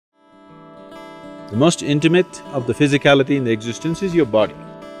The most intimate of the physicality in the existence is your body.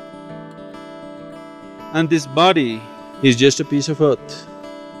 And this body is just a piece of earth.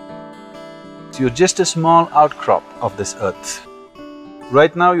 So you're just a small outcrop of this earth.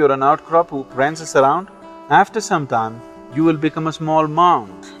 Right now you're an outcrop who prances around. After some time, you will become a small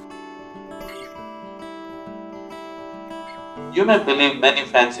mound. You may believe many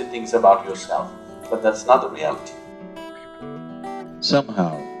fancy things about yourself, but that's not the reality.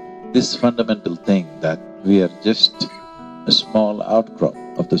 Somehow, this fundamental thing that we are just a small outcrop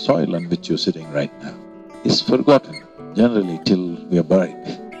of the soil on which you're sitting right now is forgotten generally till we are buried.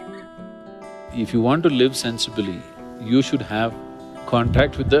 If you want to live sensibly, you should have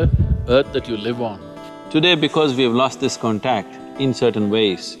contact with the earth that you live on. Today, because we have lost this contact, in certain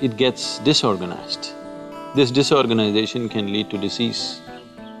ways, it gets disorganized. This disorganization can lead to disease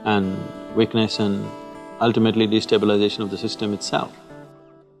and weakness and ultimately destabilization of the system itself.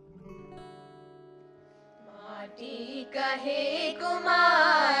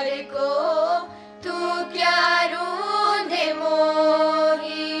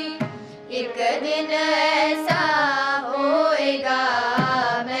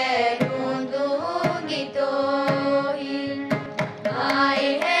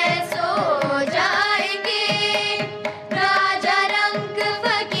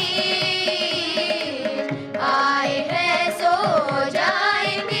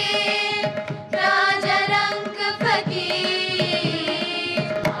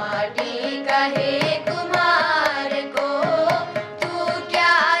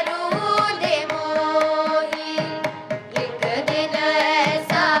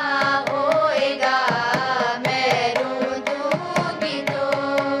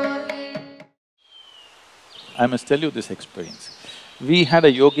 I must tell you this experience. We had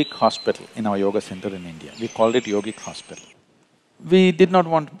a yogic hospital in our yoga center in India. We called it yogic hospital. We did not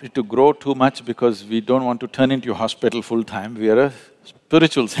want it to grow too much because we don't want to turn into a hospital full-time. We are a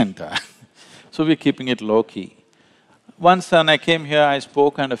spiritual center so we're keeping it low-key. Once when I came here, I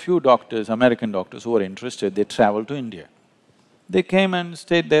spoke and a few doctors, American doctors who were interested, they traveled to India. They came and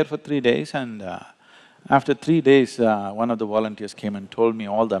stayed there for 3 days and after 3 days, one of the volunteers came and told me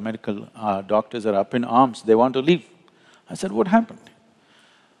all the American doctors are up in arms, they want to leave. I said, what happened?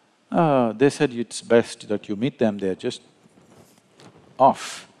 They said, it's best that you meet them, they're just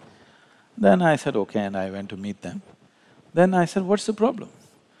off. Then I said, okay, and I went to meet them. Then I said, what's the problem?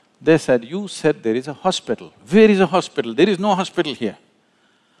 They said, you said there is a hospital. Where is a hospital? There is no hospital here.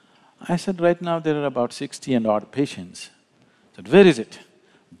 I said, right now there are about 60 and odd patients. I said, where is it?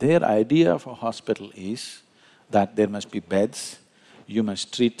 Their idea of a hospital is that there must be beds, you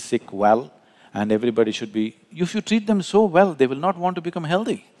must treat sick well, and everybody should be… If you treat them so well, they will not want to become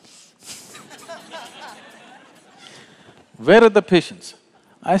healthy. Where are the patients?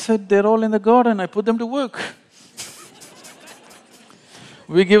 I said, they're all in the garden, I put them to work.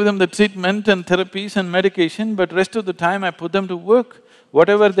 We give them the treatment and therapies and medication, but rest of the time I put them to work.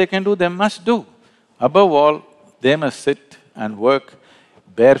 Whatever they can do, they must do. Above all, they must sit and work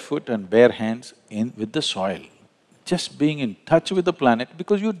barefoot and bare hands with the soil. Just being in touch with the planet,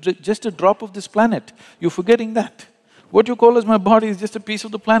 because you're just a drop of this planet, you're forgetting that. What you call as my body is just a piece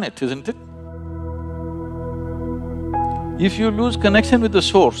of the planet, isn't it? If you lose connection with the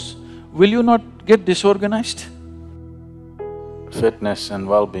source, will you not get disorganized? Fitness and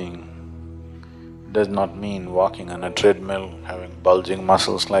well-being does not mean walking on a treadmill, having bulging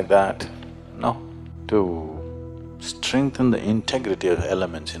muscles like that, no. To strengthen the integrity of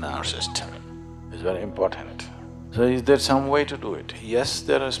elements in our system is very important. So is there some way to do it? Yes,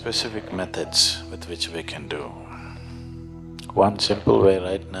 there are specific methods with which we can do. One simple way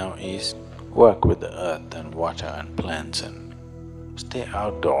right now is work with the earth and water and plants and stay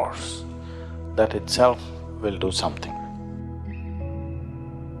outdoors. That itself will do something.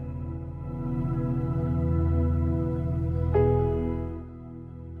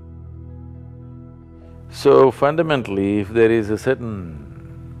 So fundamentally, if there is a certain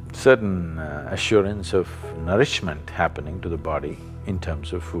assurance of nourishment happening to the body in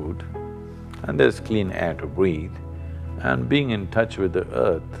terms of food, and there's clean air to breathe, and being in touch with the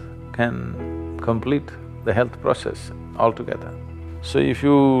earth can complete the health process altogether. So if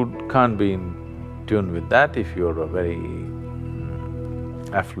you can't be in tune with that, if you're a very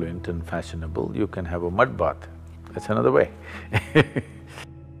affluent and fashionable, you can have a mud bath, that's another way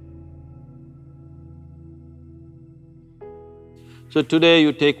So today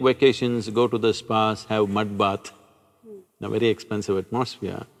you take vacations, go to the spas, have mud bath, in a very expensive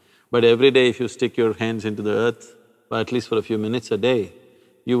atmosphere. But every day if you stick your hands into the earth, or at least for a few minutes a day,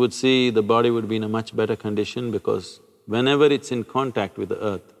 you would see the body would be in a much better condition because whenever it's in contact with the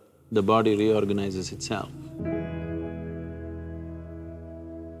earth, the body reorganizes itself.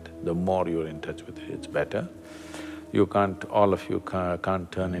 The more you're in touch with it, it's better. All of you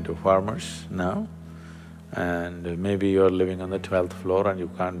can't turn into farmers now, and maybe you're living on the 12th floor and you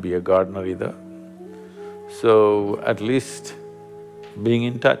can't be a gardener either. So, at least being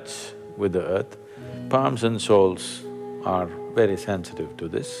in touch with the earth, palms and soles are very sensitive to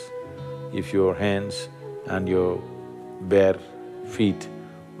this. If your hands and your bare feet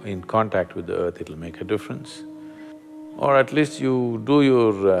in contact with the earth, it'll make a difference. Or at least you do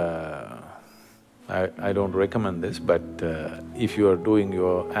your… I don't recommend this, but if you are doing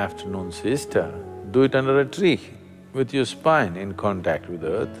your afternoon siesta, do it under a tree with your spine in contact with the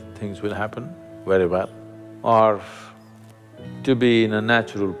earth, things will happen very well. Or to be in a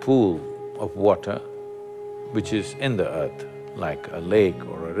natural pool of water which is in the earth, like a lake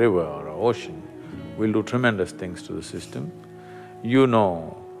or a river or an ocean, will do tremendous things to the system. You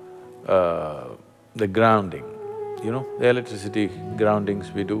know the grounding, you know, the electricity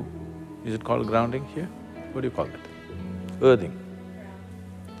groundings we do. Is it called grounding here? What do you call it? Earthing.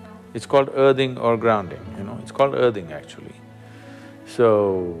 It's called earthing or grounding, you know, it's called earthing actually.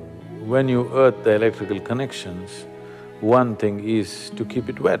 So, when you earth the electrical connections, one thing is to keep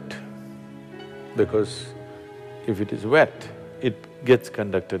it wet, because if it is wet, it gets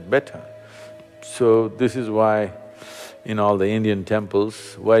conducted better. So, this is why in all the Indian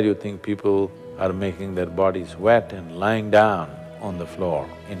temples, why do you think people are making their bodies wet and lying down on the floor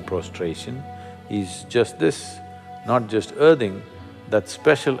in prostration? Is just this, not just earthing, that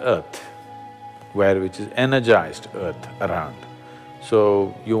special earth which is energized earth around.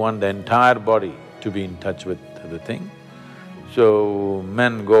 So, you want the entire body to be in touch with the thing. So,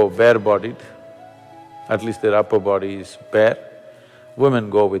 men go bare-bodied, at least their upper body is bare. Women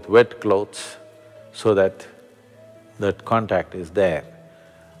go with wet clothes so that that contact is there.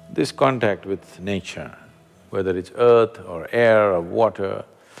 This contact with nature, whether it's earth or air or water,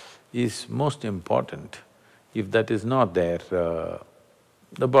 is most important. If that is not there,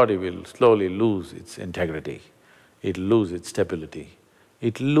 the body will slowly lose its integrity, it'll lose its stability,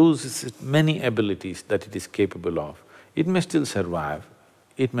 it loses its many abilities that it is capable of. It may still survive,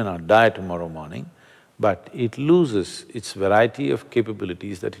 it may not die tomorrow morning, but it loses its variety of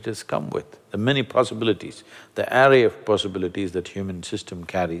capabilities that it has come with. The many possibilities, the array of possibilities that human system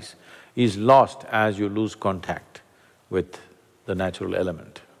carries is lost as you lose contact with the natural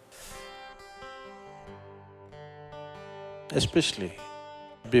element. Especially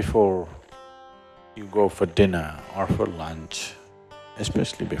before you go for dinner or for lunch,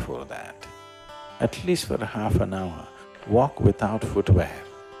 especially before that, at least for half an hour, walk without footwear,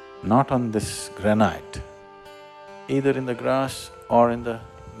 not on this granite, either in the grass or in the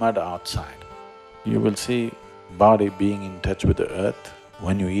mud outside. You will see body being in touch with the earth.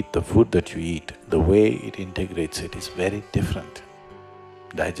 When you eat the food that you eat, the way it integrates it is very different.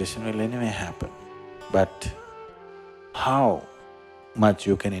 Digestion will anyway happen, but how much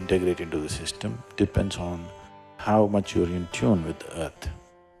you can integrate into the system depends on how much you're in tune with the earth.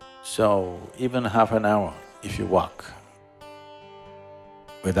 So, even half an hour if you walk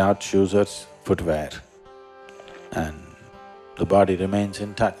without shoes or footwear, and the body remains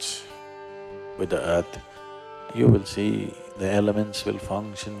in touch with the earth, you will see the elements will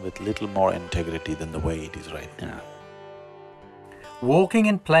function with little more integrity than the way it is right now. Walking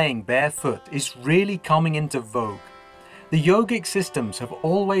and playing barefoot is really coming into vogue. The yogic systems have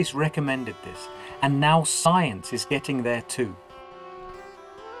always recommended this, and now science is getting there too.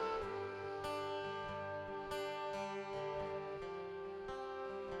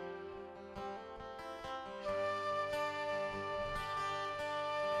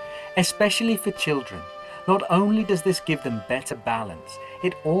 Especially for children, not only does this give them better balance,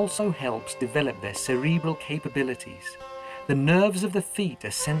 it also helps develop their cerebral capabilities. The nerves of the feet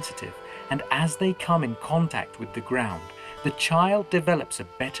are sensitive, and as they come in contact with the ground, the child develops a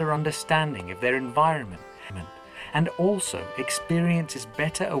better understanding of their environment and also experiences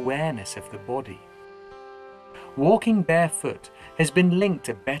better awareness of the body. Walking barefoot has been linked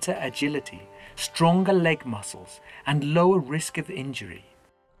to better agility, stronger leg muscles, and lower risk of injury.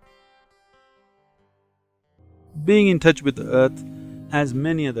 Being in touch with the earth has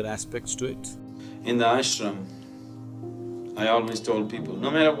many other aspects to it. In the ashram, I always told people,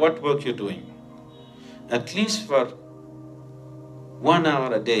 no matter what work you're doing, at least for 1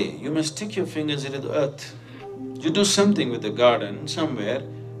 hour a day, you must stick your fingers into the earth. You do something with the garden somewhere,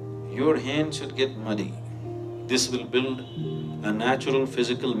 your hands should get muddy. This will build a natural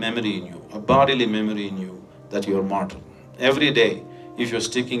physical memory in you, a bodily memory in you that you're mortal. Every day, if you're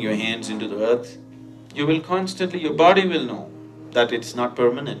sticking your hands into the earth, you will constantly… your body will know that it's not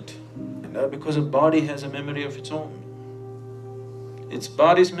permanent. Because a body has a memory of its own. Its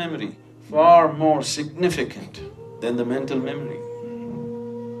body's memory far more significant than the mental memory.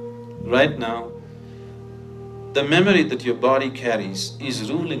 Right now, the memory that your body carries is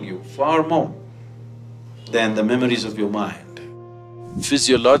ruling you far more than the memories of your mind.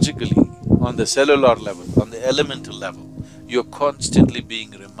 Physiologically, on the cellular level, on the elemental level, you're constantly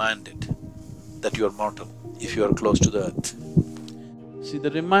being reminded that you're mortal if you're close to the earth. See,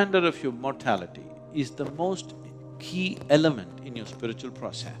 the reminder of your mortality is the most key element in your spiritual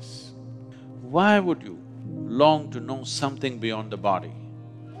process. Why would you long to know something beyond the body?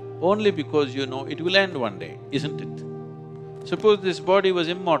 Only because you know it will end one day, isn't it? Suppose this body was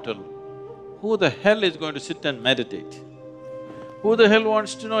immortal, who the hell is going to sit and meditate? Who the hell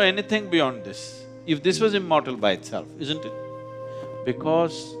wants to know anything beyond this, if this was immortal by itself, isn't it?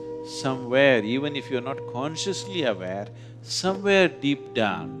 Because somewhere, even if you're not consciously aware, somewhere deep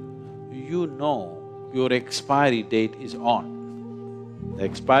down, you know your expiry date is on. The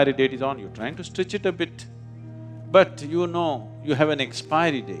expiry date is on, you're trying to stretch it a bit, but you know you have an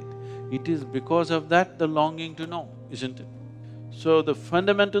expiry date. It is because of that the longing to know, isn't it? So the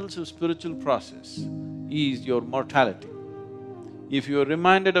fundamentals of spiritual process is your mortality. If you are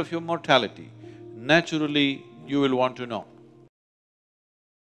reminded of your mortality, naturally you will want to know.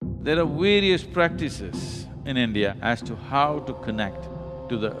 There are various practices in India as to how to connect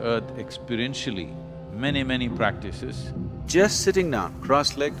to the earth experientially, many practices. Just sitting down,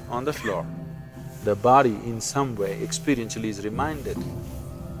 cross-legged on the floor, the body in some way experientially is reminded.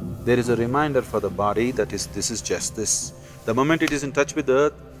 There is a reminder for the body that this is just this. The moment it is in touch with the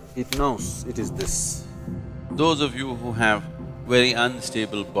earth, it knows it is this. Those of you who have very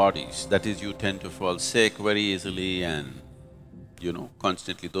unstable bodies, that is, you tend to fall sick very easily and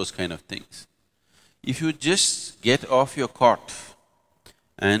constantly those kind of things. If you just get off your cot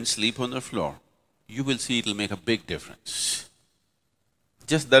and sleep on the floor, you will see it'll make a big difference.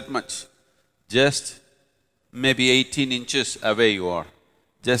 Just that much. Just maybe 18 inches away you are,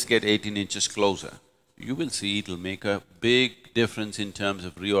 just get 18 inches closer. You will see it'll make a big difference in terms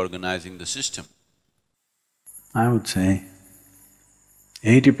of reorganizing the system. I would say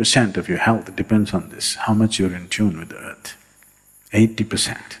 80% of your health depends on this, how much you're in tune with the earth.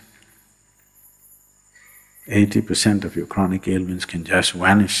 80%. 80% of your chronic ailments can just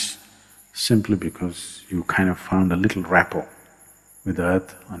vanish simply because you kind of found a little rapport with the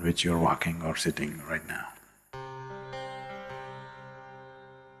earth on which you're walking or sitting right now.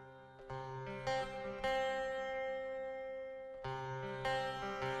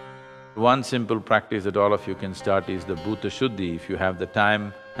 One simple practice that all of you can start is the Bhuta Shuddhi, if you have the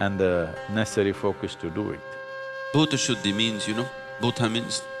time and the necessary focus to do it. Bhuta Shuddhi means, Bhuta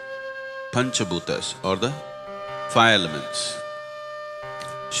means Panchabhutas or the five elements.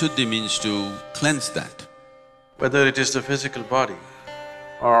 Shuddhi means to cleanse that. Whether it is the physical body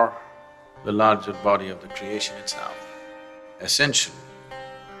or the larger body of the creation itself, essentially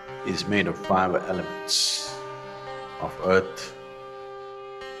is made of five elements of earth,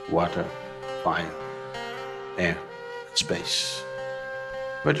 water, fire, air and space.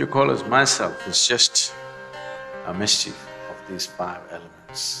 What you call as myself is just a mischief of these five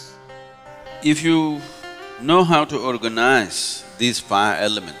elements. If you know how to organize these five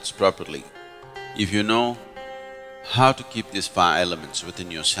elements properly, if you know how to keep these five elements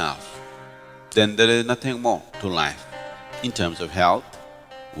within yourself, then there is nothing more to life in terms of health,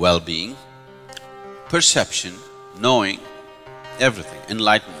 well-being, perception, knowing, everything,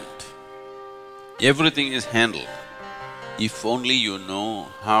 enlightenment. Everything is handled if only you know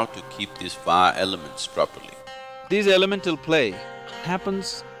how to keep these five elements properly. This elemental play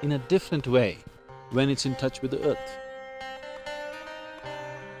happens in a different way when it's in touch with the earth.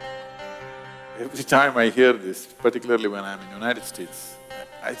 Every time I hear this, particularly when I'm in the United States,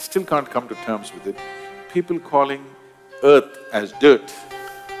 I still can't come to terms with it. People calling earth as dirt.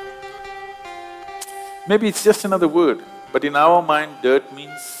 Maybe it's just another word, but in our mind, dirt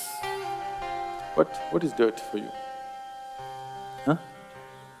means… What is dirt for you? Huh?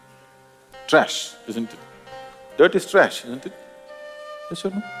 Trash, isn't it? Dirt is trash, isn't it? Yes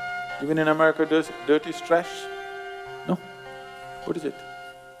or no? Even in America, dirt is trash? No? What is it?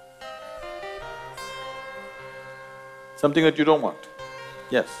 Something that you don't want.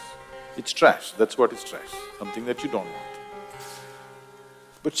 Yes, it's trash, that's what is trash, something that you don't want.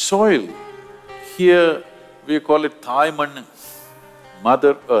 But soil, here we call it Thai Mann,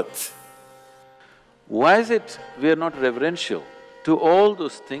 Mother Earth. Why is it we are not reverential to all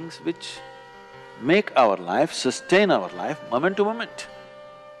those things which make our life, sustain our life moment to moment?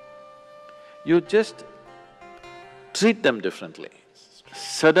 You just treat them differently.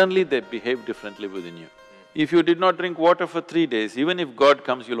 Suddenly they behave differently within you. If you did not drink water for 3 days, even if God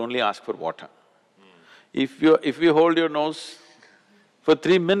comes, you'll only ask for water. If you hold your nose for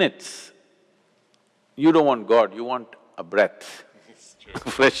 3 minutes, you don't want God, you want a breath,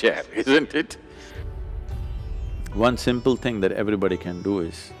 fresh air, isn't it? One simple thing that everybody can do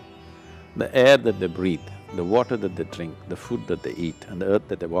is, the air that they breathe, the water that they drink, the food that they eat, and the earth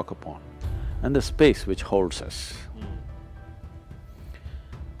that they walk upon, and the space which holds us.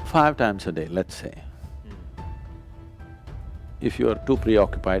 5 times a day, let's say. If you are too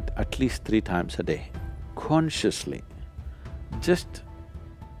preoccupied, at least 3 times a day, consciously, just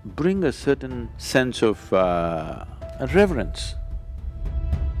bring a certain sense of reverence.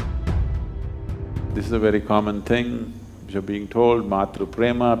 This is a very common thing, which you're being told, Matru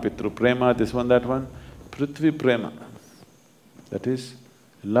Prema, Pitru Prema, this one, that one. Prithvi Prema, that is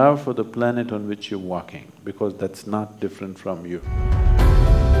love for the planet on which you're walking, because that's not different from you.